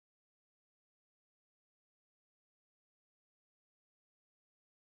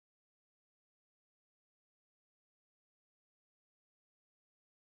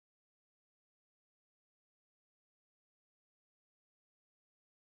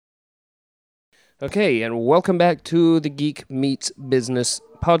Okay, and welcome back to the Geek Meets Business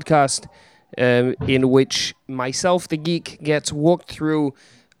podcast, in which myself, the geek, gets walked through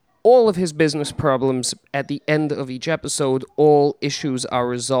all of his business problems. At the end of each episode, all issues are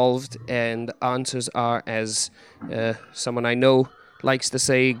resolved, and answers are, as someone I know likes to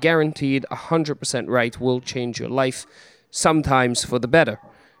say, guaranteed 100% right will change your life, sometimes for the better.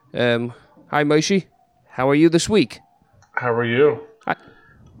 Hi, Moishi. How are you this week? How are you? Hi.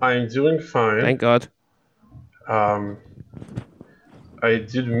 I'm doing fine. Thank God. I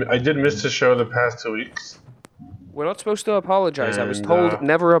did miss the show the past 2 weeks. We're not supposed to apologize. I was And, told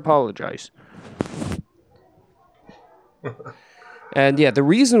never apologize. And yeah, the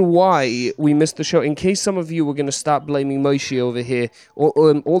reason why we missed the show, in case some of you were going to start blaming Moishi over here,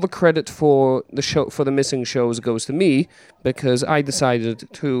 all the credit for the show, for the missing shows, goes to me, because I decided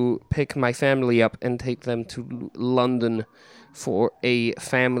to pick my family up and take them to London for a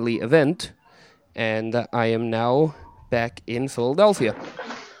family event, and I am now back in Philadelphia.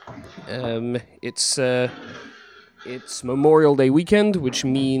 It's Memorial Day weekend, which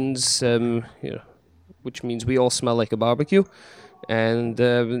means we all smell like a barbecue.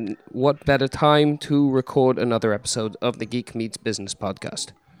 And what better time to record another episode of the Geek Meets Business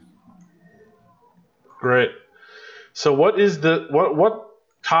podcast? Great. So what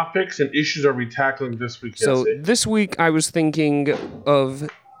topics and issues are we tackling this week? So Jesse? this week I was thinking of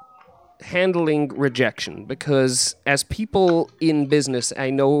handling rejection, because as people in business,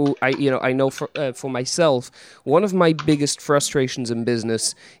 I know for myself, one of my biggest frustrations in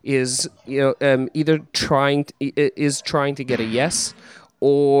business is either trying to get a yes,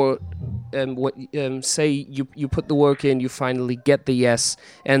 or say you put the work in, you finally get the yes,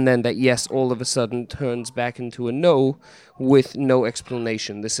 and then that yes all of a sudden turns back into a no with no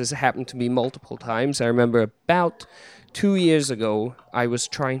explanation. This has happened to me multiple times. I remember about 2 years ago, I was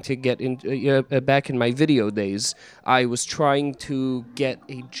trying to get in. Back in my video days, I was trying to get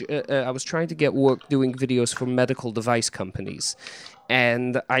work doing videos for medical device companies,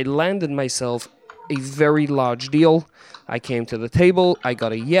 and I landed myself a very large deal. I came to the table, I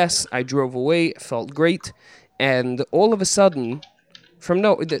got a yes, I drove away, felt great, and all of a sudden,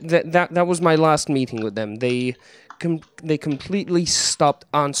 that was my last meeting with them. They completely stopped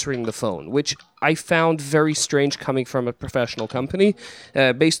answering the phone, which I found very strange coming from a professional company.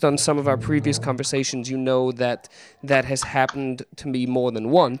 Based on some of our previous conversations, you know that has happened to me more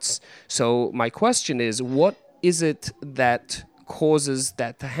than once. So my question is, what is it that causes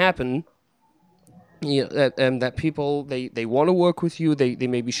that to happen? That people, they want to work with you, they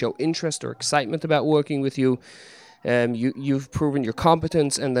maybe show interest or excitement about working with you. You've proven your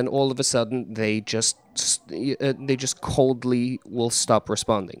competence, and then all of a sudden they just coldly will stop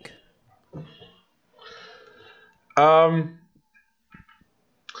responding. I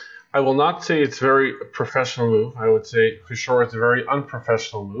will not say it's a very professional move. I would say for sure it's a very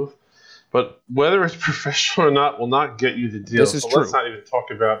unprofessional move. But whether it's professional or not will not get you the deal. This is true. Let's not even talk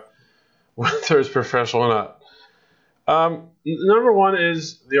about whether it's professional or not. Number one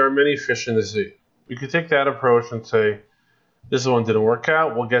is there are many fish in the sea. You could take that approach and say, this one didn't work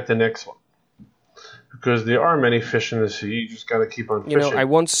out, we'll get the next one. Because there are many fish in the sea, you just got to keep on fishing. I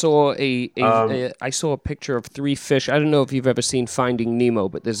once saw I saw a picture of 3 fish. I don't know if you've ever seen Finding Nemo,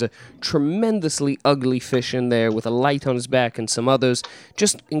 but there's a tremendously ugly fish in there with a light on his back, and some others,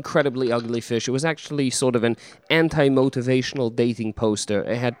 just incredibly ugly fish. It was actually sort of an anti-motivational dating poster.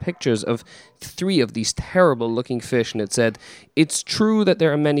 It had pictures of 3 of these terrible-looking fish, and it said, "It's true that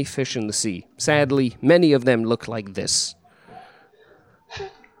there are many fish in the sea. Sadly, many of them look like this."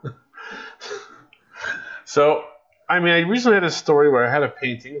 So, I recently had a story where I had a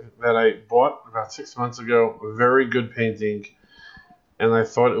painting that I bought about 6 months ago, a very good painting, and I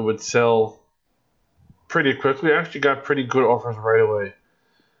thought it would sell pretty quickly. I actually got pretty good offers right away.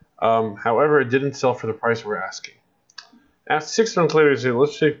 However, it didn't sell for the price we're asking. After 6 months later, I said,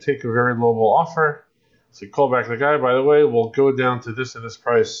 let's take a very lowball offer. So call back the guy, by the way, we'll go down to this and this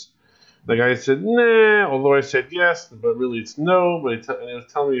price. The guy said, nah, although I said yes, but really it's no. But he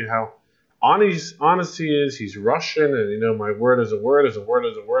was telling me how honest he is. He's Russian, and my word is a word, is a word,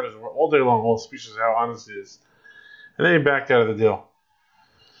 is a word, is a word. All day long, all speeches how honest he is. And then he backed out of the deal.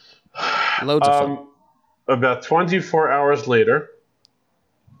 Loads of fun. About 24 hours later,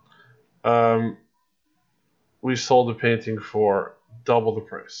 we sold the painting for double the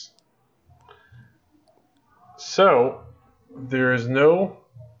price. So, there is no...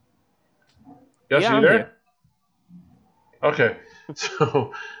 Yes, Yeah, are you I'm there? here. Okay.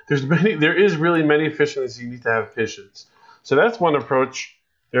 So there is really many fish in the sea. You need to have patience. So that's one approach.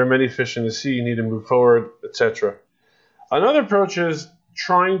 There are many fish in the sea. You need to move forward, etc. Another approach is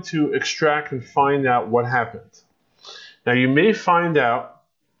trying to extract and find out what happened. Now, you may find out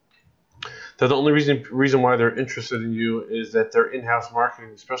that the only reason why they're interested in you is that their in-house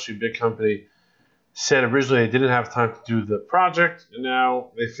marketing, especially a big company, said originally they didn't have time to do the project, and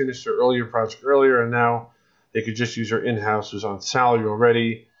now they finished their earlier project earlier, and now they could just use their in-house who's on salary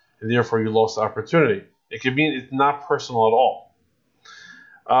already, and therefore you lost the opportunity. It could mean it's not personal at all.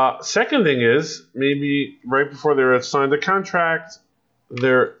 Second thing is, maybe right before they signed the contract,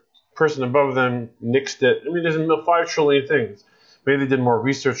 their person above them nixed it. I mean, there's 5 trillion things. Maybe they did more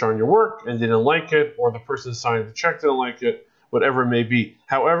research on your work and didn't like it, or the person signed the check didn't like it, whatever it may be.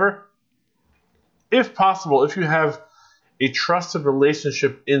 However, if possible, if you have a trusted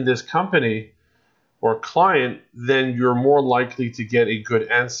relationship in this company or client, then you're more likely to get a good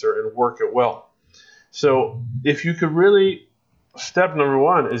answer and work it well. So if you could really, step number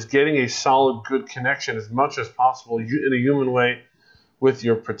 1 is getting a solid, good connection as much as possible in a human way with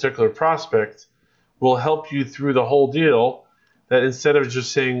your particular prospect will help you through the whole deal, that instead of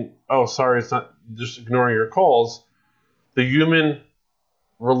just saying, oh, sorry, it's not, just ignoring your calls, the human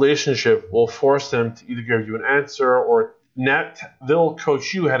relationship will force them to either give you an answer or they'll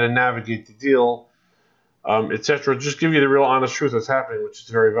coach you how to navigate the deal, etc. Just give you the real honest truth that's happening, which is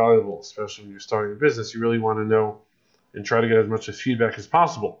very valuable, especially when you're starting a business. You really want to know and try to get as much of feedback as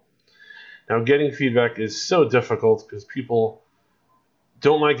possible. Now, getting feedback is so difficult because people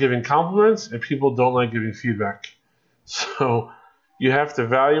don't like giving compliments and people don't like giving feedback. So you have to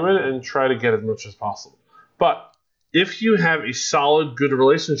value it and try to get as much as possible. But if you have a solid, good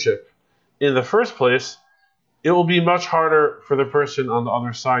relationship in the first place, it will be much harder for the person on the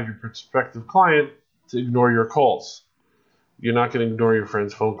other side, your prospective client, to ignore your calls. You're not going to ignore your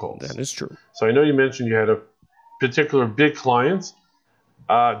friend's phone calls. That is true. So I know you mentioned you had a particular big client.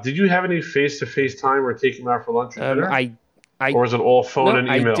 Did you have any face-to-face time or take him out for lunch or dinner? Or is it all phone and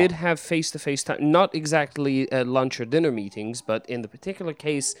email? I did have face-to-face time, not exactly lunch or dinner meetings, but in the particular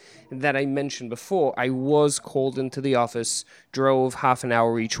case that I mentioned before, I was called into the office, drove half an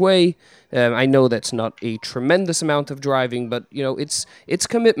hour each way. I know that's not a tremendous amount of driving, but it's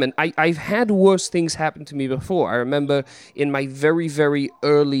commitment. I've had worse things happen to me before. I remember in my very, very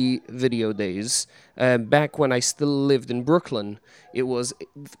early video days, back when I still lived in Brooklyn, it was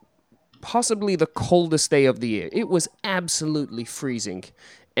possibly the coldest day of the year. It was absolutely freezing.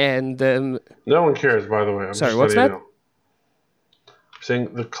 And no one cares, by the way. Sorry, what's that? I'm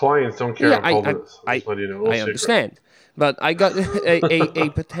saying the clients don't care how cold it is. I understand. But I got a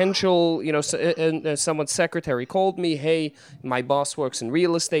potential, someone's secretary called me, hey, my boss works in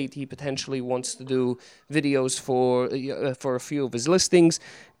real estate. He potentially wants to do videos for a few of his listings.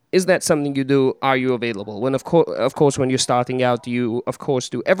 Is that something you do? Are you available? When of course, when you're starting out, you of course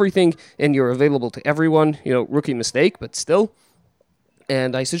do everything and you're available to everyone. Rookie mistake, but still.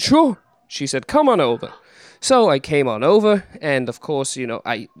 And I said, sure. She said, come on over. So I came on over, and of course,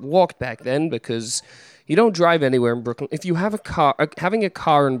 I walked back then because you don't drive anywhere in Brooklyn. If you have a car, having a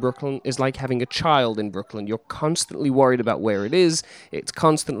car in Brooklyn is like having a child in Brooklyn. You're constantly worried about where it is. It's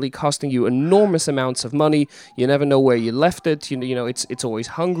constantly costing you enormous amounts of money. You never know where you left it. It's always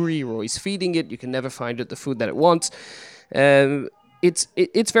hungry. You're always feeding it. You can never find it the food that it wants.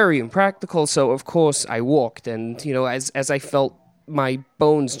 It's very impractical. So of course I walked, and as I felt my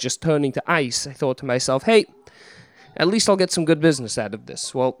bones just turning to ice, I thought to myself, hey, at least I'll get some good business out of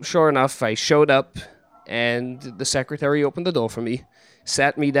this. Well, sure enough, I showed up. And the secretary opened the door for me,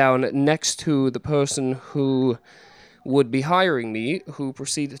 sat me down next to the person who would be hiring me, who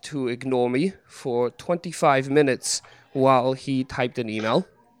proceeded to ignore me for 25 minutes while he typed an email.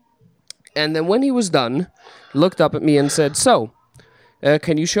 And then when he was done, looked up at me and said, so,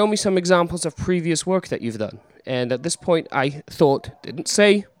 can you show me some examples of previous work that you've done? And at this point, I thought,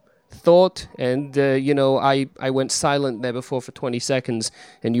 and I went silent there before for 20 seconds,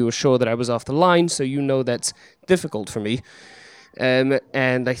 and you were sure that I was off the line, so that's difficult for me. And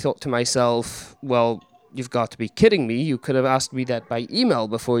I thought to myself, well, you've got to be kidding me. You could have asked me that by email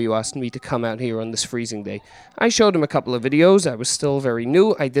before you asked me to come out here on this freezing day. I showed him a couple of videos. I was still very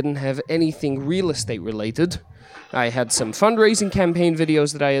new. I didn't have anything real estate related. I had some fundraising campaign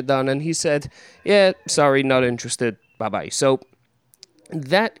videos that I had done, and he said, yeah, sorry, not interested. Bye-bye. So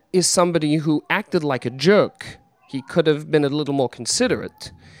that is somebody who acted like a jerk. He could have been a little more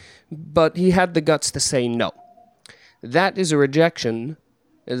considerate, but he had the guts to say no. That is a rejection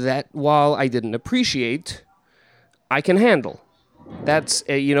that, while I didn't appreciate, I can handle. That's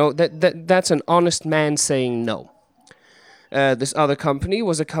that's an honest man saying no. This other company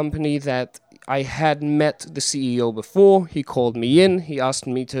was a company that I had met the CEO before. He called me in. He asked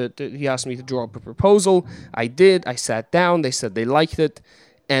me to draw up a proposal. I did. I sat down. They said they liked it,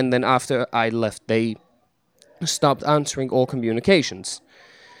 and then after I left, they stopped answering all communications.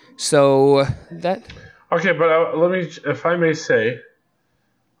 So that. Okay, but let me, if I may say,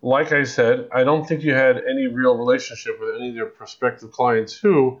 like I said, I don't think you had any real relationship with any of your prospective clients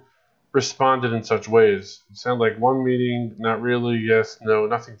who responded in such ways. It sounded like one meeting, not really, yes, no,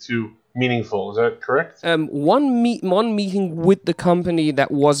 nothing too meaningful. Is that correct? One meeting with the company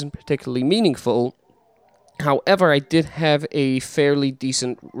that wasn't particularly meaningful. However, I did have a fairly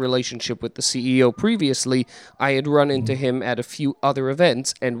decent relationship with the CEO previously. I had run into him at a few other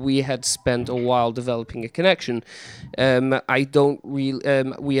events, and we had spent a while developing a connection. We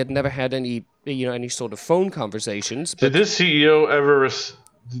had never had any sort of phone conversations. Did this CEO ever?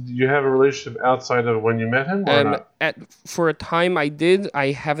 Did you have a relationship outside of when you met him, or not? For a time, I did. I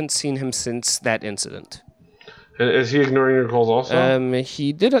haven't seen him since that incident. Is he ignoring your calls also?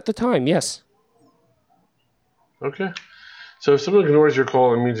 He did at the time, yes. Okay. So if someone ignores your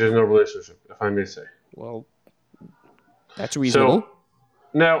call, it means there's no relationship, if I may say. Well, that's reasonable. So,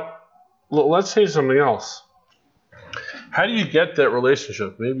 now, let's say something else. How do you get that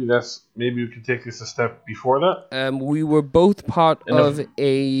relationship? Maybe you can take this a step before that. We were both part of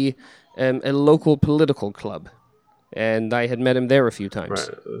a local political club, and I had met him there a few times.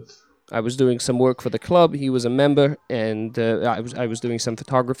 Right. I was doing some work for the club. He was a member, and I was doing some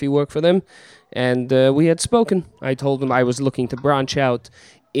photography work for them, and we had spoken. I told him I was looking to branch out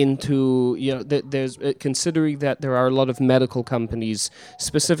into, there's considering that there are a lot of medical companies,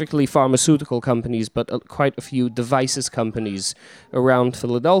 specifically pharmaceutical companies, but quite a few devices companies around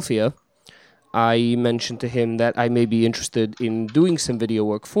Philadelphia. I mentioned to him that I may be interested in doing some video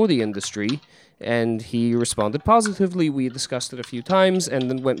work for the industry, and he responded positively. We discussed it a few times, and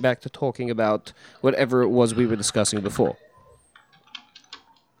then went back to talking about whatever it was we were discussing before.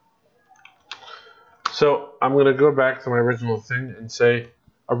 So I'm going to go back to my original thing and say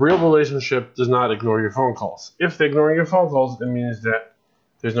a real relationship does not ignore your phone calls. If they're ignoring your phone calls, it means that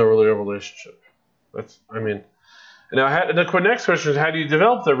there's no real relationship. Now, the next question is, how do you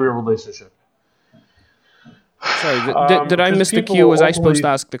develop that real relationship? Sorry, did I miss the cue? Was I supposed to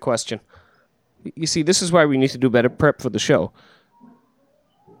ask the question? You see, this is why we need to do better prep for the show.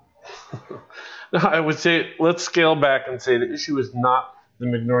 I would say, let's scale back and say the issue is not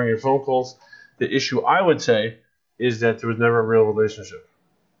them ignoring your phone calls. The issue, I would say, is that there was never a real relationship.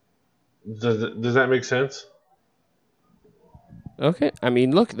 Does that make sense? Okay. I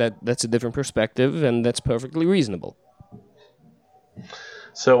mean, look, that's a different perspective, and that's perfectly reasonable.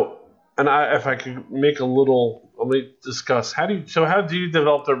 So, if I could make let me discuss, how do you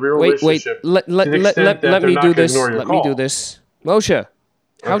develop a real relationship? Wait, let me do this. Let me do this. Moshe,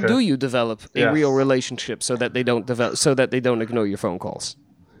 how do you develop a real relationship so that they don't ignore your phone calls?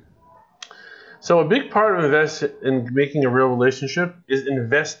 So a big part of in making a real relationship is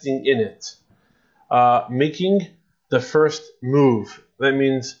investing in it. Making the first move. That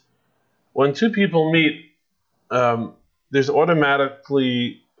means when two people meet, there's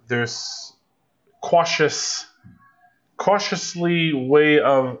cautiously way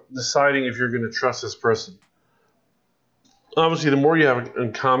of deciding if you're going to trust this person. Obviously, the more you have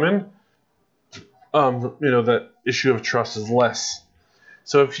in common, that issue of trust is less.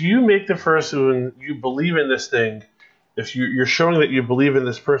 So if you make the first move and you believe in this thing, if you're showing that you believe in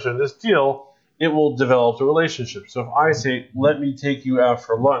this person, this deal, it will develop a relationship. So if I say, let me take you out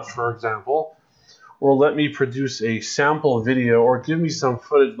for lunch, for example, or let me produce a sample video, or give me some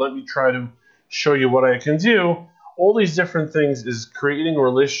footage, let me try to show you what I can do, all these different things is creating a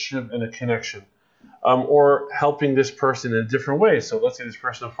relationship and a connection, or helping this person in a different way. So let's say this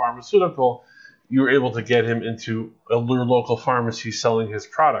person in pharmaceutical, you were able to get him into your local pharmacy selling his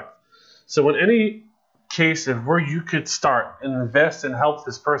product. So in any case of where you could start and invest and help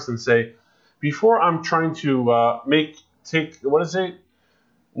this person, say, before I'm trying to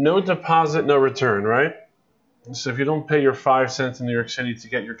no deposit, no return, right? So if you don't pay your 5 cents in New York City to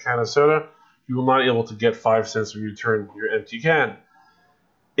get your can of soda, you will not be able to get 5 cents when you return your empty can.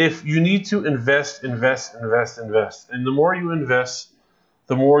 If you need to invest. And the more you invest,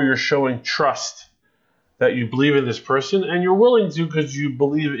 the more you're showing trust that you believe in this person, and you're willing to because you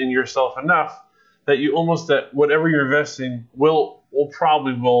believe in yourself enough that whatever you're investing will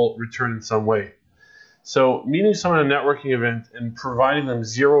probably return in some way. So meeting someone at a networking event and providing them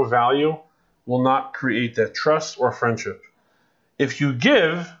zero value will not create that trust or friendship. If you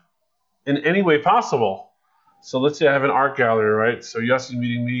give in any way possible, so let's say I have an art gallery, right? So Yossi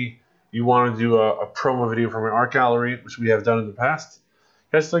meeting me, you want to do a promo video for my art gallery, which we have done in the past.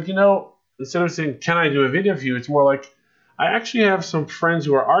 It's like, instead of saying, can I do a video for you? It's more like, I actually have some friends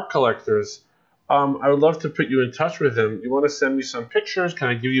who are art collectors. I would love to put you in touch with him. You want to send me some pictures? Can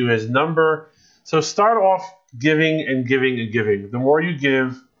I give you his number? So start off giving and giving and giving. The more you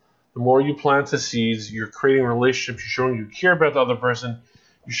give, the more you plant the seeds. You're creating relationships. You're showing you care about the other person.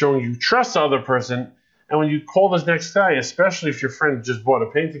 You're showing you trust the other person. And when you call this next guy, especially if your friend just bought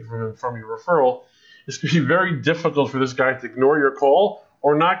a painting from him from your referral, it's going to be very difficult for this guy to ignore your call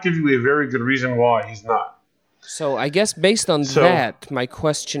or not give you a very good reason why he's not. So I guess based on that, my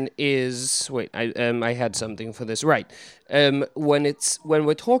question is: wait, I had something for this, right? When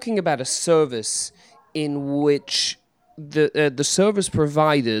we're talking about a service in which the service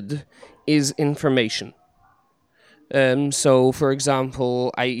provided is information. So, for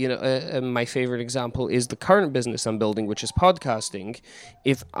example, my favorite example is the current business I'm building, which is podcasting.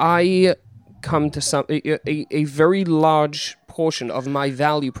 If I come to a very large portion of my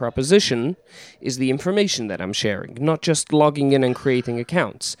value proposition is the information that I'm sharing, not just logging in and creating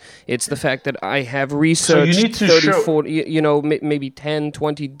accounts. It's the fact that I have researched 30, 40, maybe 10,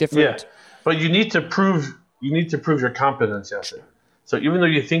 20 different... Yeah, but you need to prove your competence, Yasser. So even though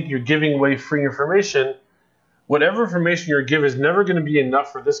you think you're giving away free information, whatever information you're giving is never going to be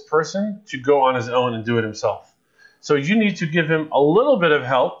enough for this person to go on his own and do it himself. So you need to give him a little bit of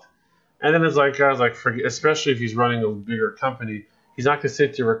help. And then it's like, guys, forget, especially if he's running a bigger company, he's not going to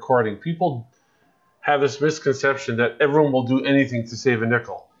sit there recording. People have this misconception that everyone will do anything to save a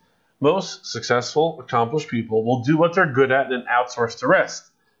nickel. Most successful, accomplished people will do what they're good at and outsource the rest.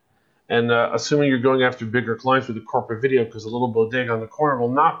 And assuming you're going after bigger clients with a corporate video, because a little bodega on the corner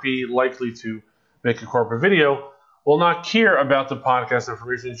will not be likely to make a corporate video, will not care about the podcast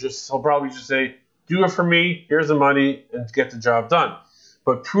information. He'll probably just say, do it for me, here's the money, and get the job done.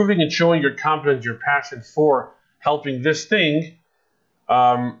 But proving and showing your competence, your passion for helping this thing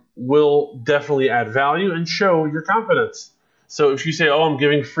will definitely add value and show your competence. So if you say, I'm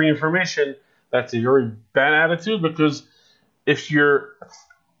giving free information, that's a very bad attitude, because if your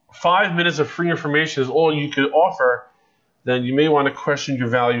 5 minutes of free information is all you could offer, then you may want to question your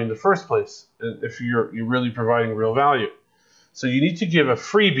value in the first place, if you're really providing real value. So you need to give a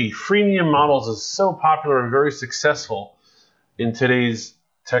freebie. Freemium models is so popular and very successful in today's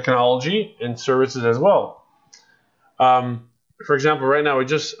technology and services as well. For example, right now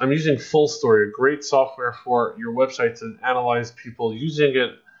I'm using FullStory, a great software for your website to analyze people using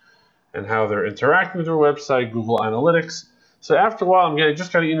it and how they're interacting with your website, Google Analytics. So after a while, I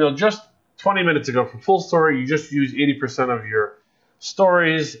just got an email just 20 minutes ago from FullStory. You just use 80% of your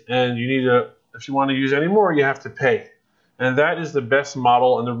stories, and if you want to use any more, you have to pay. And that is the best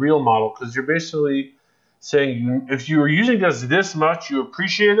model and the real model, because you're basically saying if you are using us this much, you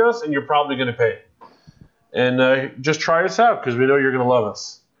appreciate us, and you're probably going to pay. And just try us out, because we know you're going to love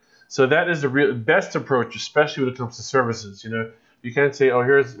us. So that is the best approach, especially when it comes to services. You can't say,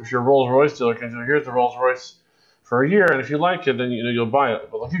 if you're a Rolls-Royce dealer, here's the Rolls-Royce for a year, and if you like it, then you'll buy it.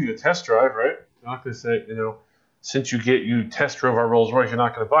 But they'll give you a test drive, right? You're not going to say, since you test drove our Rolls-Royce, you're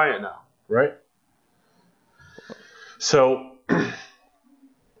not going to buy it now, right? So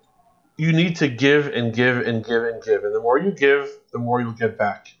you need to give and give and give and give. And the more you give, the more you'll get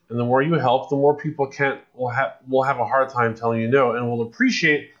back. And the more you help, the more people will have a hard time telling you no, and will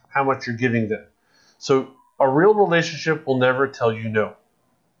appreciate how much you're giving them. So a real relationship will never tell you no.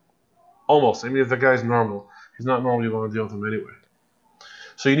 Almost. If the guy's normal. He's not normal, you want to deal with him anyway.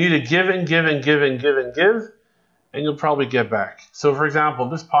 So you need to give and give and give and give and give, and you'll probably get back. So for example,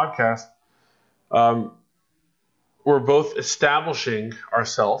 this podcast, we're both establishing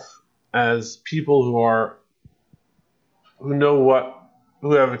ourselves as people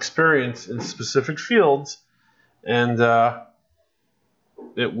who have experience in specific fields, and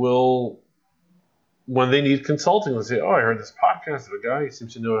it will, when they need consulting, they'll say, I heard this podcast of a guy, he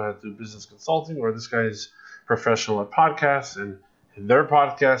seems to know how to do business consulting, or this guy is professional at podcasts, and their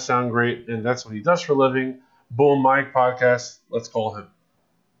podcasts sound great, and that's what he does for a living. Boom, my podcast, let's call him.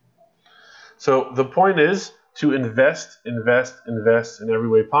 So the point is to invest in every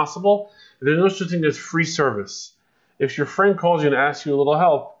way possible. There's no such thing as free service. If your friend calls you and asks you a little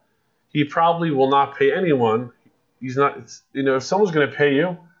help, he probably will not pay anyone. He's not, if someone's going to pay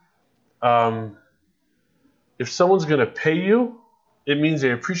you, it means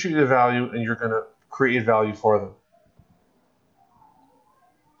they appreciate the value and you're going to create value for them.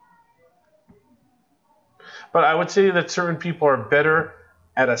 But I would say that certain people are better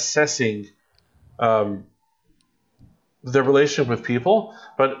at assessing their relationship with people,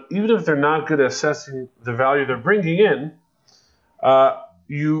 but even if they're not good at assessing the value they're bringing in,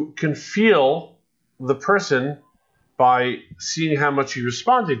 you can feel the person by seeing how much he's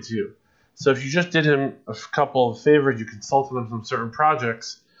responding to you. So if you just did him a couple of favors, you consulted him on certain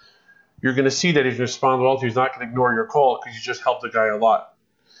projects, you're going to see that he's going to respond well to you. He's not going to ignore your call because you just helped the guy a lot.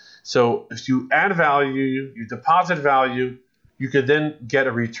 So if you add value, you deposit value, you could then get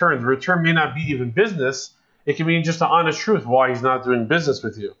a return. The return may not be even business. It can be just the honest truth why he's not doing business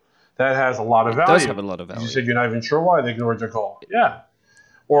with you. That has a lot of value. It does have a lot of value. You said you're not even sure why they ignored your call. Yeah.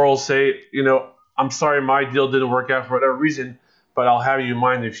 Or I'll say, I'm sorry my deal didn't work out for whatever reason, but I'll have you in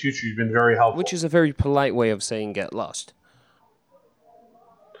mind in the future. You've been very helpful. Which is a very polite way of saying get lost.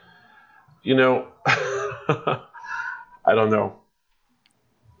 I don't know.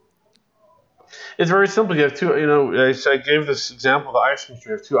 It's very simple. You have two, I gave this example of the ice cream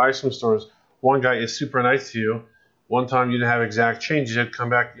store. You have two ice cream stores. One guy is super nice to you. One time you didn't have exact change. You had to come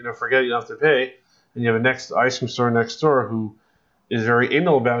back, forget it, you don't have to pay. And you have a next ice cream store next door who is very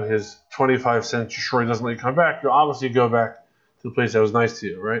anal about his 25 cents. You're sure he doesn't let you come back. You'll obviously go back to the place that was nice to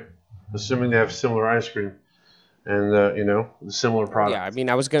you, right? Assuming they have similar ice cream and, the similar product. Yeah, I mean,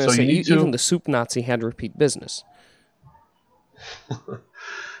 I was going to say, even the Soup Nazi had repeat business.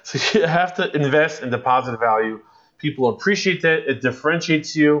 So you have to invest in deposit value. People appreciate that. It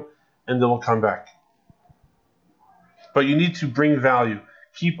differentiates you, and they will come back. But you need to bring value.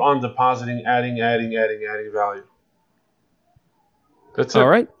 Keep on depositing, adding value. That's it. All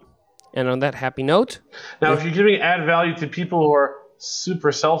right. And on that happy note... Now, if you're giving add value to people who are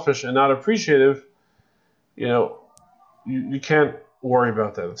super selfish and not appreciative, you can't worry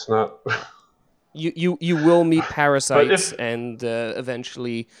about that. It's not... You will meet parasites, and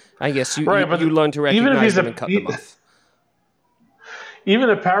eventually, I guess, you learn to recognize them and cut them off. Even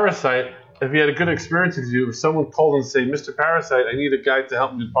a parasite, if he had a good experience with you, if someone called and say, Mr. Parasite, I need a guy to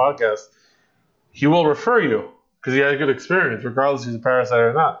help me with the podcast, he will refer you because he had a good experience, regardless if he's a parasite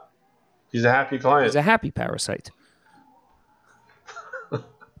or not. He's a happy client. He's a happy parasite.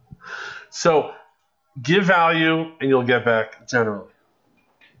 So, give value and you'll get back generally.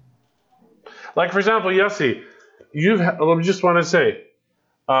 Like, for example, Yossi, I just want to say,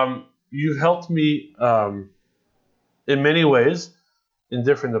 you've helped me in many ways in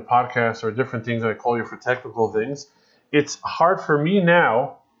different podcasts or different things I call you for technical things. It's hard for me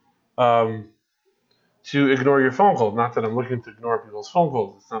now to ignore your phone call. Not that I'm looking to ignore people's phone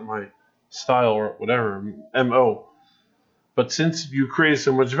calls. It's not my style or whatever, MO. But since you create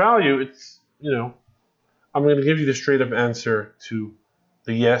so much value, it's, I'm going to give you the straight up answer to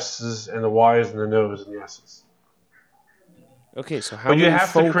the yeses and the whys and the nos and yeses. Okay, so how many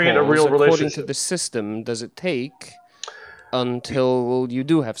phone calls, according to the system, does it take until you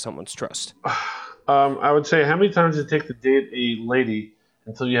do have someone's trust? I would say, how many times does it take to date a lady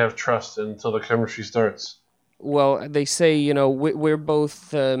until you have trust and until the chemistry starts? Well, they say, we're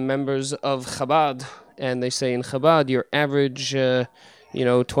both members of Chabad, and they say in Chabad, your average...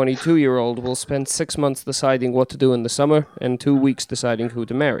 22-year-old will spend 6 months deciding what to do in the summer and 2 weeks deciding who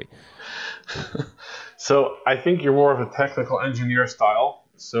to marry. So I think you're more of a technical engineer style.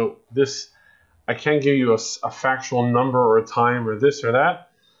 So I can't give you a factual number or a time or this or that.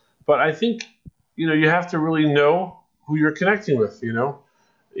 But I think, you have to really know who you're connecting with,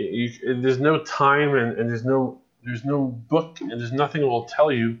 There's no time and there's no book and there's nothing that will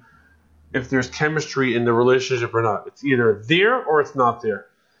tell you if there's chemistry in the relationship or not. It's either there or it's not there.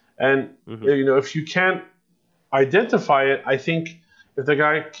 And, if you can't identify it, I think if the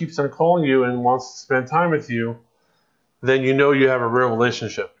guy keeps on calling you and wants to spend time with you, then you have a real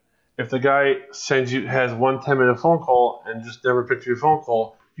relationship. If the guy has 1 10-minute phone call and just never picked your phone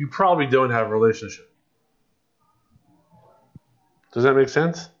call, you probably don't have a relationship. Does that make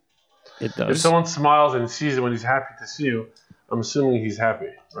sense? It does. If someone smiles and sees it when he's happy to see you, I'm assuming he's happy,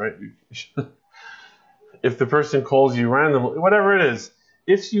 right? If the person calls you randomly, whatever it is,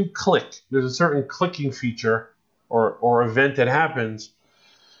 if you click, there's a certain clicking feature or event that happens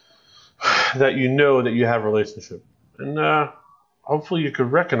that that you have a relationship. And hopefully you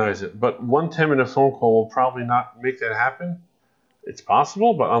could recognize it. But 1 10-minute phone call will probably not make that happen. It's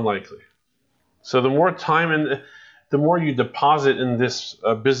possible, but unlikely. So the more time and the more you deposit in this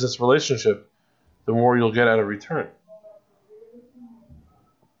business relationship, the more you'll get out of return.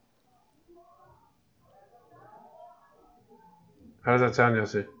 How does that sound,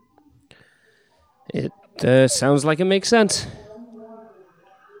 Yossi? It sounds like it makes sense.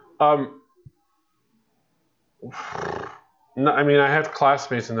 No, I mean, I had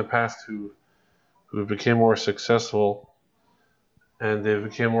classmates in the past who became more successful, and they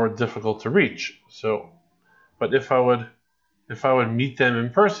became more difficult to reach. So, but if I would meet them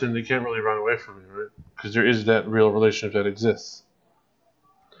in person, they can't really run away from me, right? Because there is that real relationship that exists.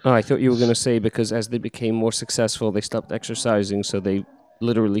 Oh, I thought you were going to say because as they became more successful, they stopped exercising, so they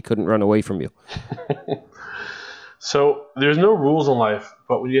literally couldn't run away from you. So there's no rules in life,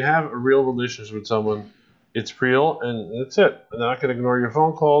 but when you have a real relationship with someone, it's real, and that's it. They're not going to ignore your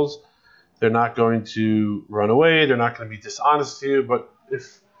phone calls. They're not going to run away. They're not going to be dishonest to you. But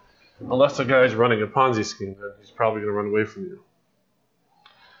unless the guy's running a Ponzi scheme, then he's probably going to run away from you.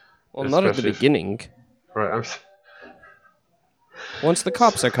 Well, not at the beginning. Right. Once the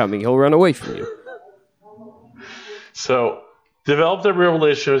cops are coming, he'll run away from you. So develop the real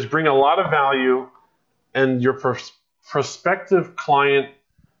relationships, bring a lot of value, and your prospective client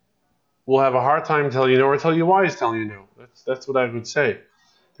will have a hard time telling you no or tell you why he's telling you no. That's what I would say.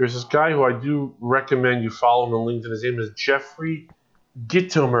 There's this guy who I do recommend you follow him on LinkedIn. His name is Jeffrey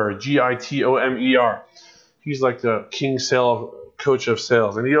Gitomer, Gitomer. He's like the king coach of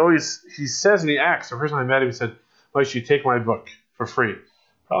sales. And he says and he acts. The first time I met him, he said, "Why should you take my book for free?"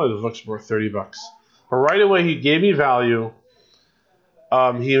 Probably the book's worth $30. But right away, he gave me value.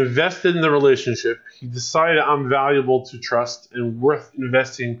 He invested in the relationship. He decided I'm valuable to trust and worth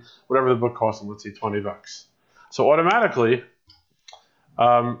investing whatever the book cost him, let's say $20. So automatically,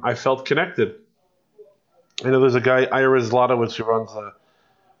 I felt connected. I know there's a guy, Ira Zlotowicz, who runs a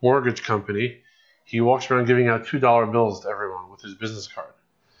mortgage company. He walks around giving out $2 bills to everyone with his business card.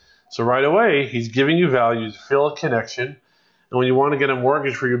 So right away, he's giving you value, you feel a connection. And when you want to get a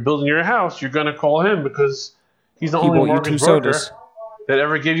mortgage for building your house, you're going to call him because he's the only mortgage broker that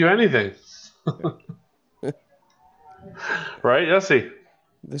ever gave you anything. Right, Jesse?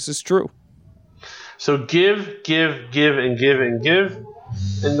 This is true. So give,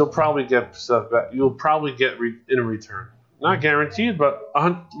 and you'll probably get stuff back. You'll probably get in return. Not guaranteed, but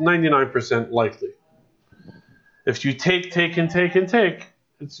 99% likely. If you take,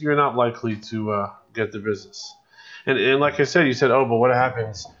 you're not likely to get the business. And like I said, you said, oh, but what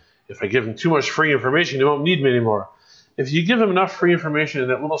happens if I give them too much free information? They won't need me anymore. If you give them enough free information in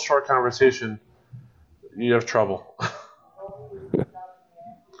that little short conversation, you have trouble.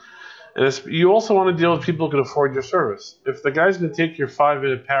 And you also want to deal with people who can afford your service. If the guy's going to take your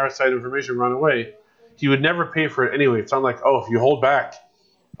 5-minute parasite information and run away, he would never pay for it anyway. It's not like, oh, if you hold back,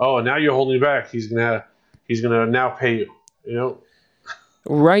 oh, now you're holding back, he's gonna now pay you. You know.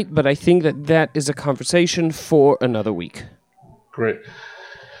 Right, but I think that is a conversation for another week. Great.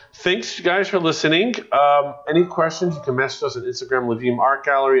 Thanks, guys, for listening. Any questions, you can message us on Instagram, Levim Art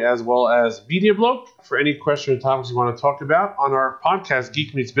Gallery, as well as MediaBloke, for any question or topics you want to talk about on our podcast,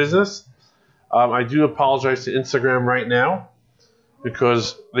 Geek Meets Business. I do apologize to Instagram right now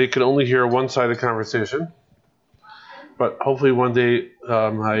because they can only hear one side of the conversation. But hopefully one day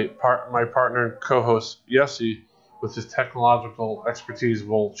my partner and co-host, Yossi, with his technological expertise,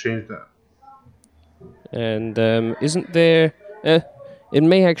 will change that. And isn't there... it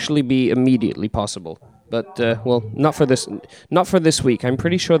may actually be immediately possible, but not for this week. I'm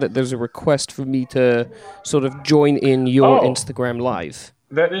pretty sure that there's a request for me to sort of join in your Instagram Live.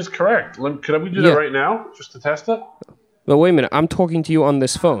 That is correct. Could we do that right now, just to test it? Well, wait a minute. I'm talking to you on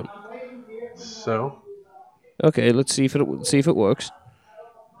this phone. So. Okay, let's see if it works.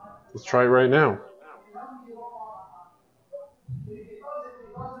 Let's try it right now.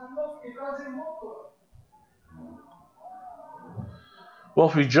 Well,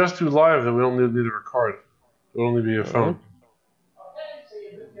 if we just do live, then we don't need to record. It'll only be a phone.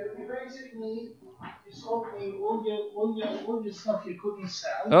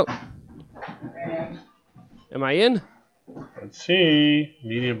 Oh. Am I in? Let's see.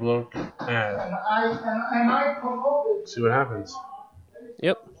 MediaBloke ad. See what happens.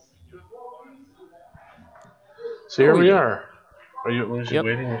 Yep. So here we are. Are you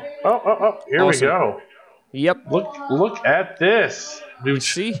waiting? Oh, here we go. Yep. Look at this.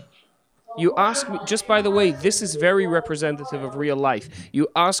 See? You ask me, just by the way, this is very representative of real life. You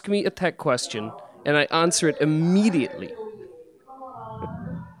ask me a tech question, and I answer it immediately.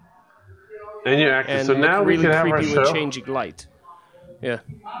 And you act. So now we can have our show. With changing light. Yeah.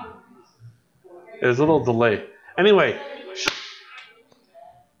 There's a little delay. Anyway.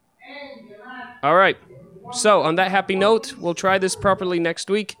 All right. So, on that happy note, we'll try this properly next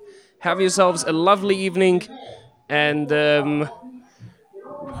week. Have yourselves a lovely evening. And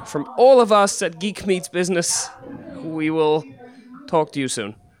from all of us at Geek Meets Business, we will talk to you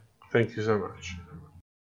soon. Thank you so much.